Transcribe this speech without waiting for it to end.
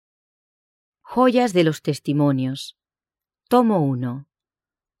Joyas de los Testimonios. Tomo 1.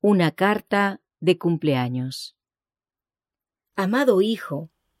 Una carta de cumpleaños. Amado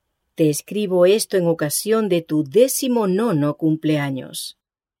hijo, te escribo esto en ocasión de tu 19º cumpleaños.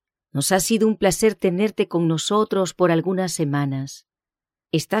 Nos ha sido un placer tenerte con nosotros por algunas semanas.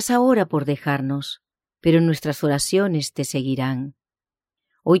 Estás ahora por dejarnos, pero nuestras oraciones te seguirán.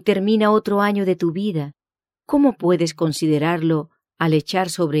 Hoy termina otro año de tu vida. ¿Cómo puedes considerarlo al echar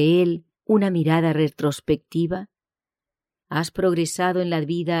sobre él una mirada retrospectiva? ¿Has progresado en la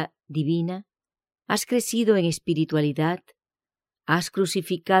vida divina? ¿Has crecido en espiritualidad? ¿Has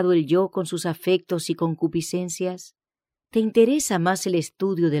crucificado el yo con sus afectos y concupiscencias? ¿Te interesa más el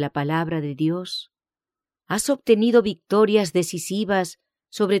estudio de la palabra de Dios? ¿Has obtenido victorias decisivas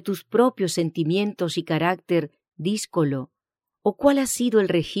sobre tus propios sentimientos y carácter díscolo? ¿O cuál ha sido el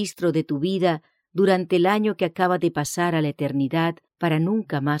registro de tu vida durante el año que acaba de pasar a la eternidad para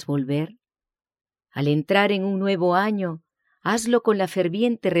nunca más volver? Al entrar en un nuevo año, hazlo con la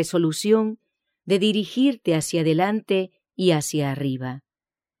ferviente resolución de dirigirte hacia adelante y hacia arriba.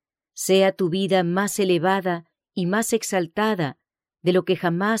 Sea tu vida más elevada y más exaltada de lo que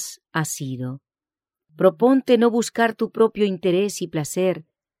jamás ha sido. Proponte no buscar tu propio interés y placer,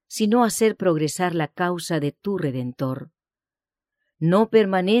 sino hacer progresar la causa de tu Redentor. No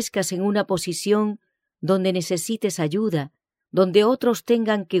permanezcas en una posición donde necesites ayuda, donde otros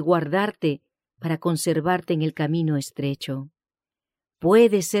tengan que guardarte para conservarte en el camino estrecho.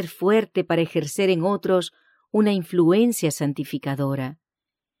 Puedes ser fuerte para ejercer en otros una influencia santificadora.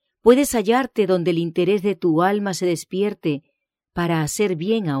 Puedes hallarte donde el interés de tu alma se despierte para hacer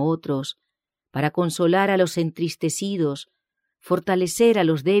bien a otros, para consolar a los entristecidos, fortalecer a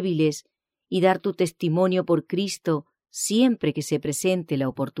los débiles y dar tu testimonio por Cristo siempre que se presente la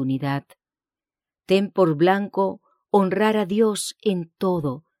oportunidad. Ten por blanco honrar a Dios en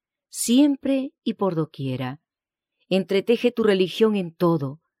todo, siempre y por doquiera. Entreteje tu religión en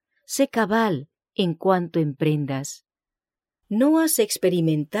todo, sé cabal en cuanto emprendas. ¿No has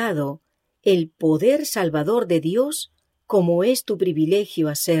experimentado el poder salvador de Dios como es tu privilegio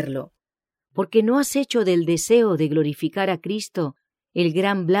hacerlo? Porque no has hecho del deseo de glorificar a Cristo el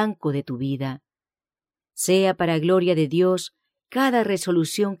gran blanco de tu vida. Sea para gloria de Dios cada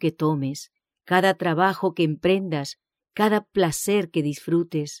resolución que tomes, cada trabajo que emprendas, cada placer que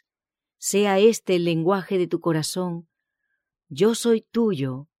disfrutes. Sea este el lenguaje de tu corazón. Yo soy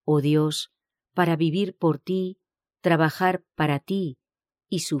tuyo, oh Dios, para vivir por ti, trabajar para ti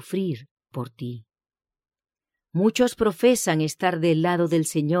y sufrir por ti. Muchos profesan estar del lado del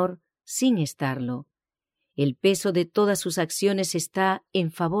Señor sin estarlo. El peso de todas sus acciones está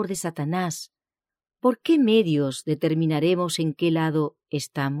en favor de Satanás. ¿Por qué medios determinaremos en qué lado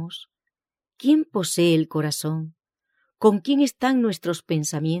estamos? ¿Quién posee el corazón? ¿Con quién están nuestros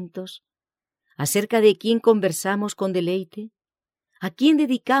pensamientos? ¿Acerca de quién conversamos con deleite? ¿A quién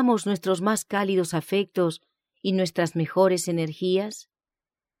dedicamos nuestros más cálidos afectos y nuestras mejores energías?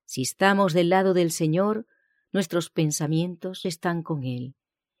 Si estamos del lado del Señor, nuestros pensamientos están con Él,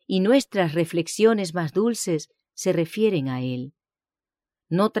 y nuestras reflexiones más dulces se refieren a Él.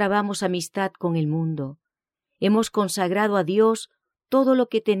 No trabamos amistad con el mundo. Hemos consagrado a Dios todo lo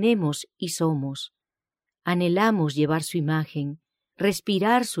que tenemos y somos. Anhelamos llevar su imagen,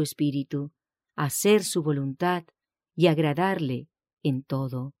 respirar su espíritu, hacer su voluntad y agradarle en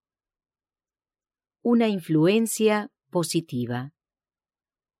todo. Una influencia positiva.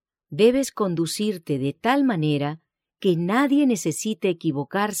 Debes conducirte de tal manera que nadie necesite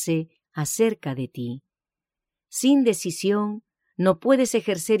equivocarse acerca de ti. Sin decisión, no puedes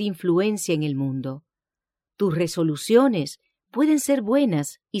ejercer influencia en el mundo. Tus resoluciones pueden ser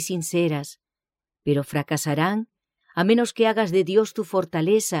buenas y sinceras, pero fracasarán a menos que hagas de Dios tu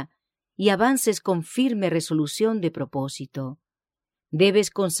fortaleza y avances con firme resolución de propósito. Debes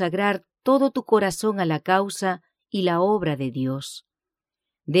consagrar todo tu corazón a la causa y la obra de Dios.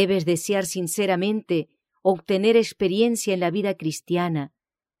 Debes desear sinceramente obtener experiencia en la vida cristiana.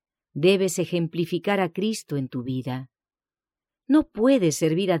 Debes ejemplificar a Cristo en tu vida. No puedes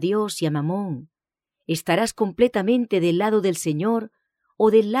servir a Dios y a Mamón. Estarás completamente del lado del Señor o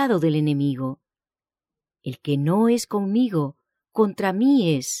del lado del enemigo. El que no es conmigo, contra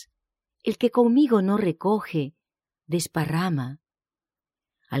mí es. El que conmigo no recoge, desparrama.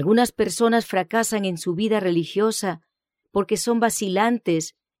 Algunas personas fracasan en su vida religiosa porque son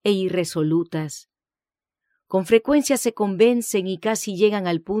vacilantes e irresolutas. Con frecuencia se convencen y casi llegan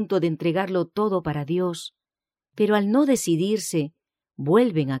al punto de entregarlo todo para Dios, pero al no decidirse,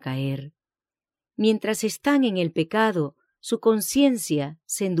 vuelven a caer. Mientras están en el pecado, su conciencia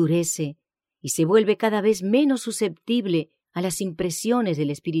se endurece y se vuelve cada vez menos susceptible a las impresiones del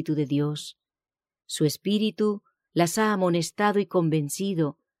Espíritu de Dios. Su espíritu las ha amonestado y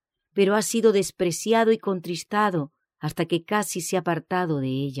convencido, pero ha sido despreciado y contristado hasta que casi se ha apartado de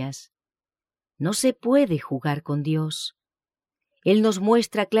ellas. No se puede jugar con Dios. Él nos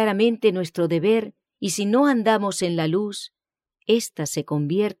muestra claramente nuestro deber y si no andamos en la luz, ésta se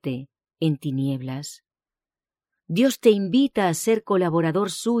convierte en tinieblas. Dios te invita a ser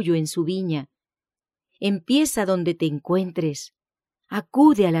colaborador suyo en su viña. Empieza donde te encuentres,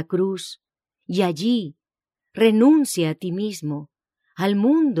 acude a la cruz y allí renuncia a ti mismo, al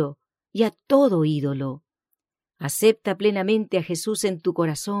mundo y a todo ídolo. Acepta plenamente a Jesús en tu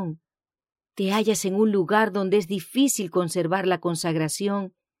corazón. Te hallas en un lugar donde es difícil conservar la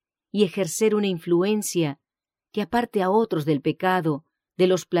consagración y ejercer una influencia que aparte a otros del pecado, de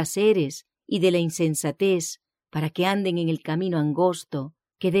los placeres y de la insensatez, para que anden en el camino angosto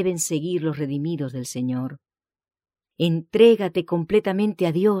que deben seguir los redimidos del Señor. Entrégate completamente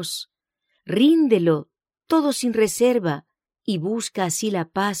a Dios, ríndelo todo sin reserva y busca así la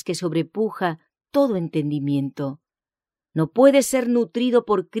paz que sobrepuja todo entendimiento. No puedes ser nutrido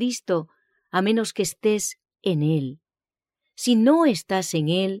por Cristo a menos que estés en Él. Si no estás en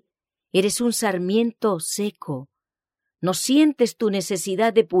Él, eres un sarmiento seco. No sientes tu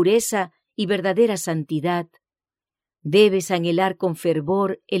necesidad de pureza y verdadera santidad. Debes anhelar con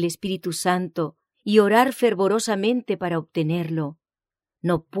fervor el Espíritu Santo y orar fervorosamente para obtenerlo.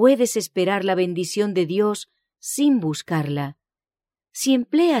 No puedes esperar la bendición de Dios sin buscarla. Si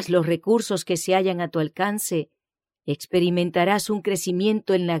empleas los recursos que se hallan a tu alcance, experimentarás un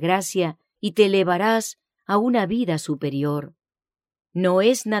crecimiento en la gracia y te elevarás a una vida superior. No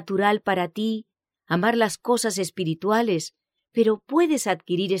es natural para ti amar las cosas espirituales, pero puedes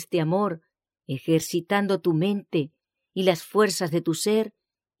adquirir este amor ejercitando tu mente y las fuerzas de tu ser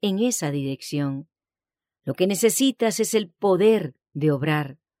en esa dirección. Lo que necesitas es el poder de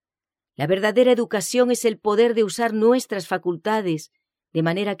obrar. La verdadera educación es el poder de usar nuestras facultades de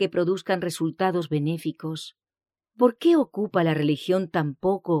manera que produzcan resultados benéficos. ¿Por qué ocupa la religión tan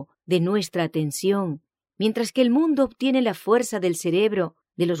poco de nuestra atención, mientras que el mundo obtiene la fuerza del cerebro,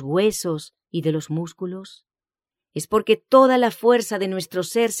 de los huesos y de los músculos? Es porque toda la fuerza de nuestro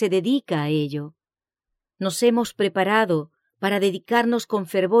ser se dedica a ello. Nos hemos preparado para dedicarnos con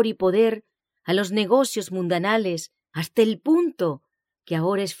fervor y poder a los negocios mundanales hasta el punto que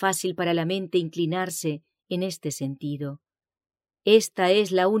ahora es fácil para la mente inclinarse en este sentido. Esta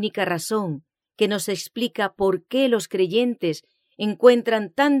es la única razón que nos explica por qué los creyentes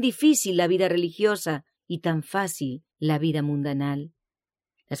encuentran tan difícil la vida religiosa y tan fácil la vida mundanal.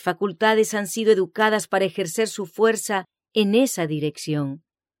 Las facultades han sido educadas para ejercer su fuerza en esa dirección.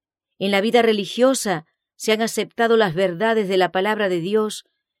 En la vida religiosa se han aceptado las verdades de la palabra de Dios,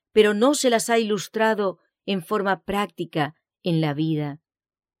 pero no se las ha ilustrado en forma práctica en la vida.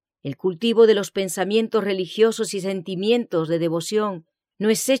 El cultivo de los pensamientos religiosos y sentimientos de devoción no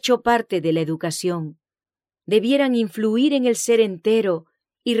es hecho parte de la educación. Debieran influir en el ser entero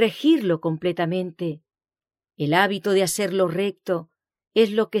y regirlo completamente. El hábito de hacer lo recto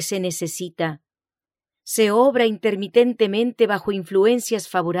es lo que se necesita. Se obra intermitentemente bajo influencias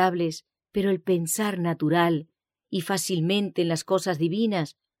favorables, pero el pensar natural y fácilmente en las cosas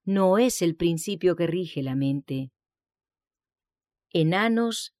divinas no es el principio que rige la mente.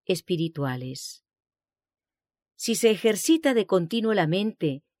 Enanos espirituales. Si se ejercita de continuo la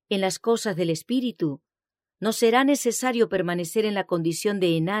mente en las cosas del espíritu, no será necesario permanecer en la condición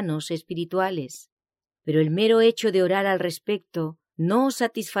de enanos espirituales, pero el mero hecho de orar al respecto no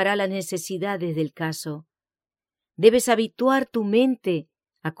satisfará las necesidades del caso. Debes habituar tu mente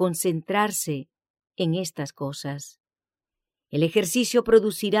a concentrarse en estas cosas. El ejercicio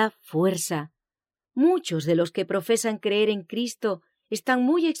producirá fuerza. Muchos de los que profesan creer en Cristo están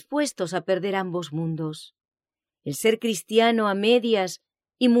muy expuestos a perder ambos mundos. El ser cristiano a medias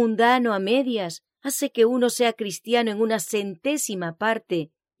y mundano a medias hace que uno sea cristiano en una centésima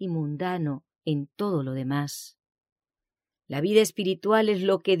parte y mundano en todo lo demás. La vida espiritual es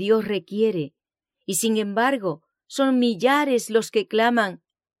lo que Dios requiere, y sin embargo son millares los que claman: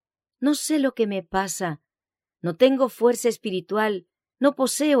 no sé lo que me pasa, no tengo fuerza espiritual, no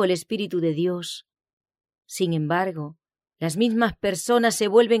poseo el Espíritu de Dios. Sin embargo, las mismas personas se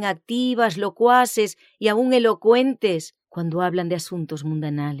vuelven activas, locuaces y aún elocuentes cuando hablan de asuntos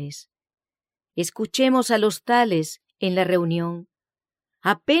mundanales. Escuchemos a los tales en la reunión.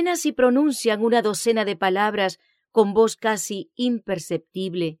 Apenas si pronuncian una docena de palabras con voz casi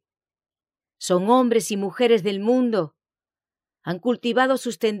imperceptible. Son hombres y mujeres del mundo. Han cultivado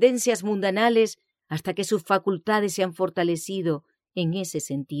sus tendencias mundanales hasta que sus facultades se han fortalecido en ese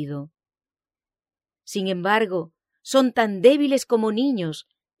sentido. Sin embargo, son tan débiles como niños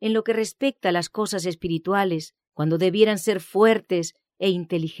en lo que respecta a las cosas espirituales, cuando debieran ser fuertes e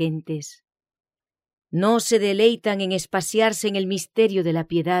inteligentes. No se deleitan en espaciarse en el misterio de la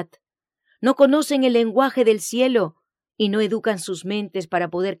piedad, no conocen el lenguaje del cielo y no educan sus mentes para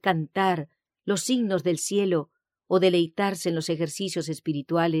poder cantar los signos del cielo o deleitarse en los ejercicios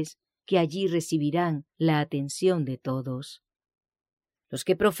espirituales que allí recibirán la atención de todos. Los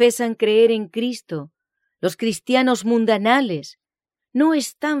que profesan creer en Cristo, los cristianos mundanales, no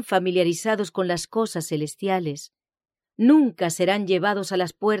están familiarizados con las cosas celestiales. Nunca serán llevados a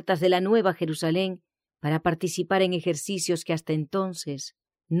las puertas de la Nueva Jerusalén para participar en ejercicios que hasta entonces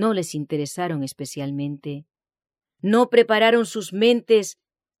no les interesaron especialmente. No prepararon sus mentes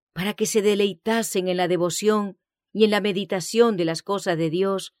para que se deleitasen en la devoción y en la meditación de las cosas de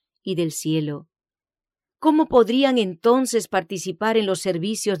Dios y del cielo. ¿Cómo podrían entonces participar en los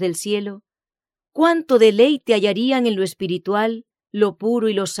servicios del cielo? ¿Cuánto deleite hallarían en lo espiritual, lo puro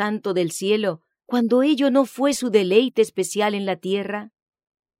y lo santo del cielo, cuando ello no fue su deleite especial en la tierra?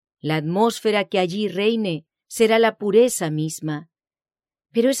 La atmósfera que allí reine será la pureza misma.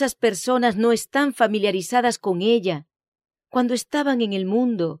 Pero esas personas no están familiarizadas con ella. Cuando estaban en el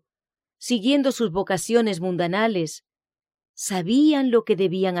mundo, siguiendo sus vocaciones mundanales, sabían lo que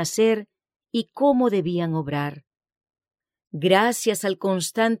debían hacer y cómo debían obrar. Gracias al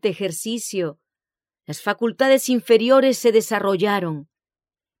constante ejercicio, las facultades inferiores se desarrollaron,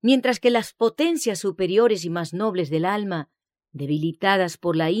 mientras que las potencias superiores y más nobles del alma, debilitadas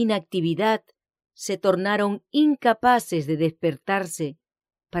por la inactividad, se tornaron incapaces de despertarse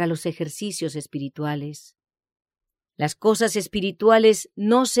para los ejercicios espirituales. Las cosas espirituales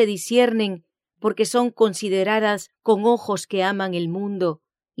no se disciernen porque son consideradas con ojos que aman el mundo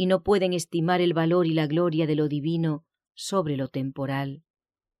y no pueden estimar el valor y la gloria de lo divino sobre lo temporal.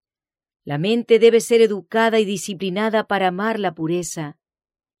 La mente debe ser educada y disciplinada para amar la pureza.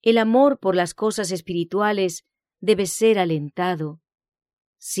 El amor por las cosas espirituales debe ser alentado.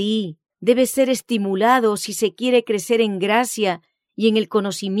 Sí, debe ser estimulado si se quiere crecer en gracia y en el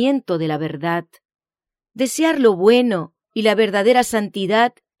conocimiento de la verdad. Desear lo bueno y la verdadera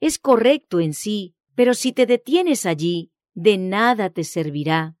santidad es correcto en sí, pero si te detienes allí, de nada te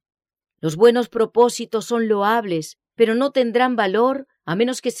servirá. Los buenos propósitos son loables, pero no tendrán valor a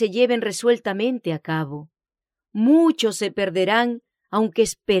menos que se lleven resueltamente a cabo. Muchos se perderán, aunque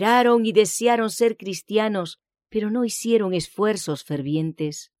esperaron y desearon ser cristianos, pero no hicieron esfuerzos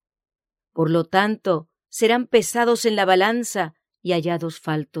fervientes. Por lo tanto, serán pesados en la balanza y hallados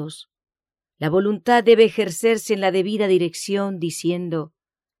faltos. La voluntad debe ejercerse en la debida dirección, diciendo: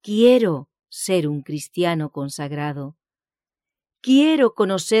 quiero ser un cristiano consagrado. Quiero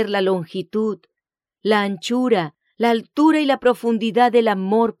conocer la longitud, la anchura, la altura y la profundidad del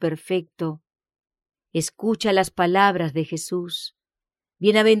amor perfecto. Escucha las palabras de Jesús.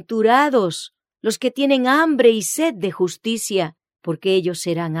 Bienaventurados los que tienen hambre y sed de justicia, porque ellos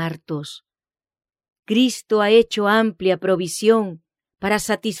serán hartos. Cristo ha hecho amplia provisión para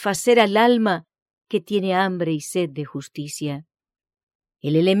satisfacer al alma que tiene hambre y sed de justicia.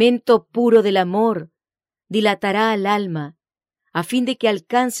 El elemento puro del amor dilatará al alma, a fin de que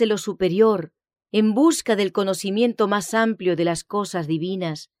alcance lo superior, en busca del conocimiento más amplio de las cosas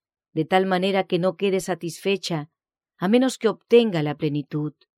divinas, de tal manera que no quede satisfecha, a menos que obtenga la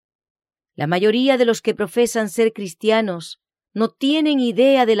plenitud. La mayoría de los que profesan ser cristianos no tienen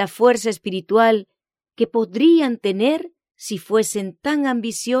idea de la fuerza espiritual que podrían tener si fuesen tan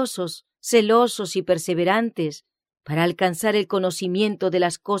ambiciosos, celosos y perseverantes para alcanzar el conocimiento de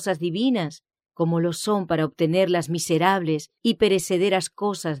las cosas divinas, como lo son para obtener las miserables y perecederas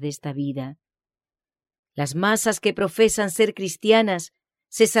cosas de esta vida. Las masas que profesan ser cristianas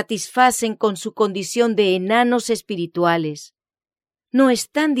se satisfacen con su condición de enanos espirituales. No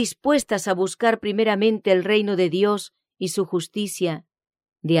están dispuestas a buscar primeramente el reino de Dios y su justicia.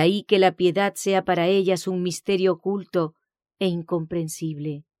 De ahí que la piedad sea para ellas un misterio oculto e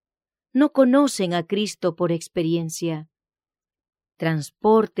incomprensible. No conocen a Cristo por experiencia.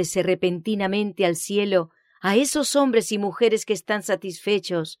 Transpórtese repentinamente al cielo a esos hombres y mujeres que están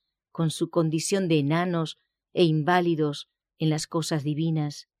satisfechos con su condición de enanos e inválidos en las cosas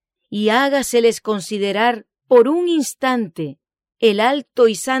divinas, y hágaseles considerar por un instante el alto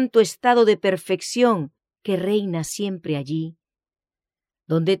y santo estado de perfección que reina siempre allí,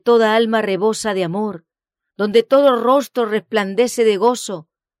 donde toda alma rebosa de amor, donde todo rostro resplandece de gozo,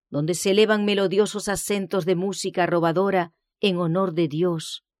 donde se elevan melodiosos acentos de música robadora en honor de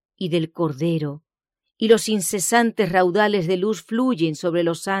Dios y del Cordero, y los incesantes raudales de luz fluyen sobre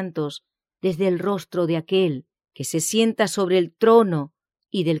los santos desde el rostro de aquel que se sienta sobre el trono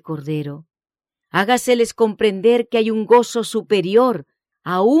y del Cordero. Hágaseles comprender que hay un gozo superior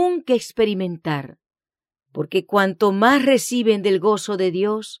aún que experimentar, porque cuanto más reciben del gozo de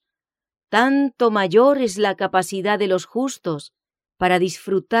Dios, tanto mayor es la capacidad de los justos para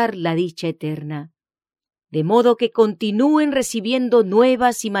disfrutar la dicha eterna. De modo que continúen recibiendo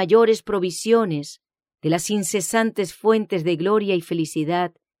nuevas y mayores provisiones de las incesantes fuentes de gloria y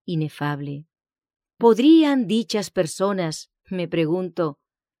felicidad inefable. ¿Podrían dichas personas, me pregunto,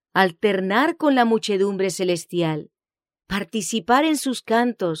 alternar con la muchedumbre celestial, participar en sus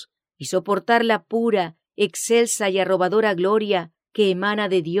cantos y soportar la pura, excelsa y arrobadora gloria que emana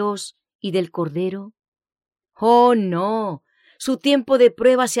de Dios y del Cordero? ¡Oh, no! Su tiempo de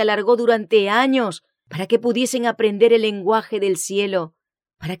prueba se alargó durante años para que pudiesen aprender el lenguaje del cielo,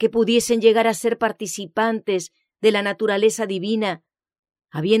 para que pudiesen llegar a ser participantes de la naturaleza divina,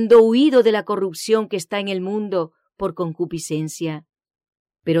 habiendo huido de la corrupción que está en el mundo por concupiscencia.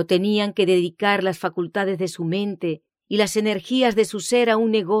 Pero tenían que dedicar las facultades de su mente y las energías de su ser a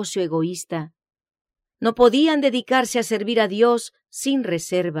un negocio egoísta. No podían dedicarse a servir a Dios sin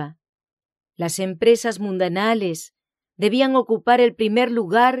reserva. Las empresas mundanales debían ocupar el primer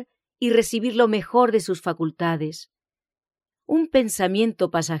lugar y recibir lo mejor de sus facultades. Un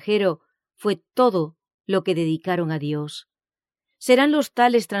pensamiento pasajero fue todo lo que dedicaron a Dios. ¿Serán los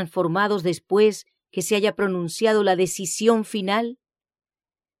tales transformados después que se haya pronunciado la decisión final?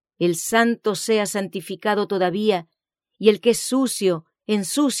 El santo sea santificado todavía, y el que es sucio,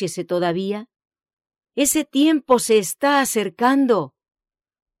 ensúciese todavía. Ese tiempo se está acercando.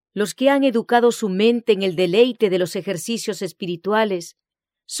 Los que han educado su mente en el deleite de los ejercicios espirituales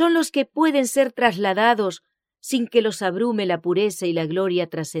son los que pueden ser trasladados sin que los abrume la pureza y la gloria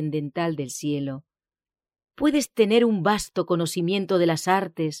trascendental del cielo. Puedes tener un vasto conocimiento de las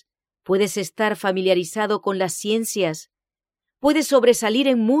artes, puedes estar familiarizado con las ciencias, puedes sobresalir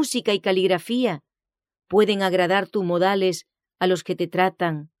en música y caligrafía, pueden agradar tus modales a los que te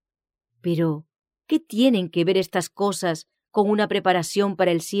tratan. Pero, ¿qué tienen que ver estas cosas con una preparación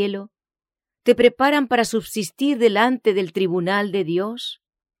para el cielo? ¿Te preparan para subsistir delante del tribunal de Dios?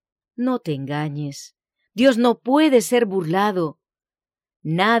 No te engañes. Dios no puede ser burlado.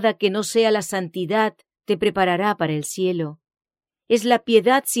 Nada que no sea la santidad te preparará para el cielo. Es la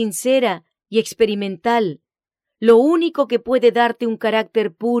piedad sincera y experimental lo único que puede darte un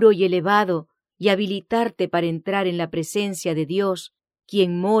carácter puro y elevado y habilitarte para entrar en la presencia de Dios,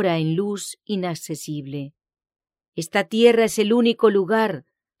 quien mora en luz inaccesible. Esta tierra es el único lugar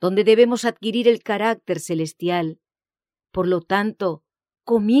donde debemos adquirir el carácter celestial. Por lo tanto,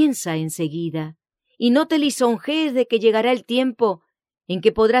 comienza enseguida, y no te lisonjees de que llegará el tiempo en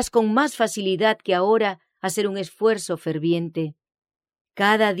que podrás con más facilidad que ahora hacer un esfuerzo ferviente.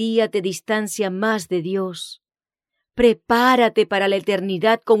 Cada día te distancia más de Dios. Prepárate para la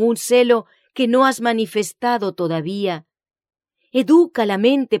eternidad con un celo que no has manifestado todavía. Educa la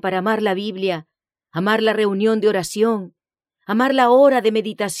mente para amar la Biblia, amar la reunión de oración, amar la hora de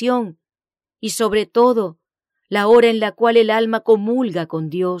meditación y, sobre todo, la hora en la cual el alma comulga con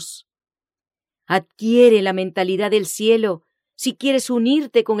Dios. Adquiere la mentalidad del cielo si quieres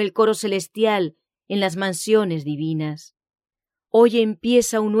unirte con el coro celestial en las mansiones divinas. Hoy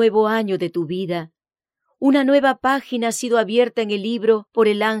empieza un nuevo año de tu vida. Una nueva página ha sido abierta en el libro por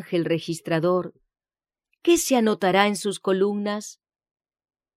el ángel registrador. ¿Qué se anotará en sus columnas?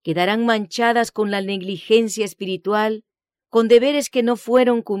 ¿Quedarán manchadas con la negligencia espiritual, con deberes que no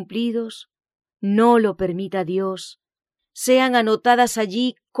fueron cumplidos? No lo permita Dios. Sean anotadas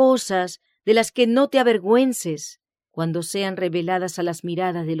allí cosas de las que no te avergüences cuando sean reveladas a las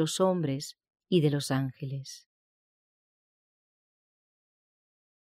miradas de los hombres y de los ángeles.